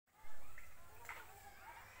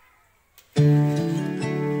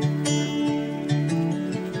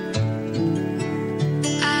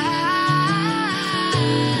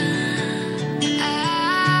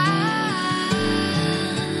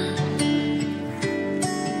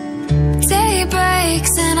day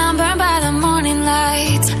breaks and I'm burned by the morning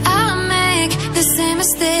light. I make the same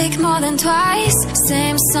mistake more than twice.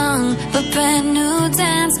 Same song, but brand new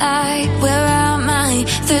dance. I wear out my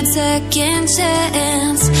third second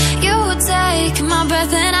chance. You take my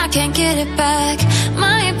breath and I can't get it back.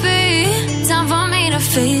 Might be time for me to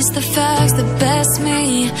face the facts. The best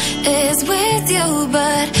me is with you,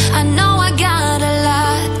 but I know I got a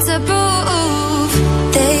lot to prove.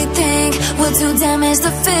 They think we're too damaged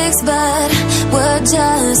to fix, but we're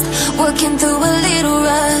just working through a little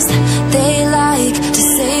rust. They like to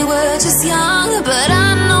say we're just young, but I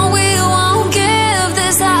know we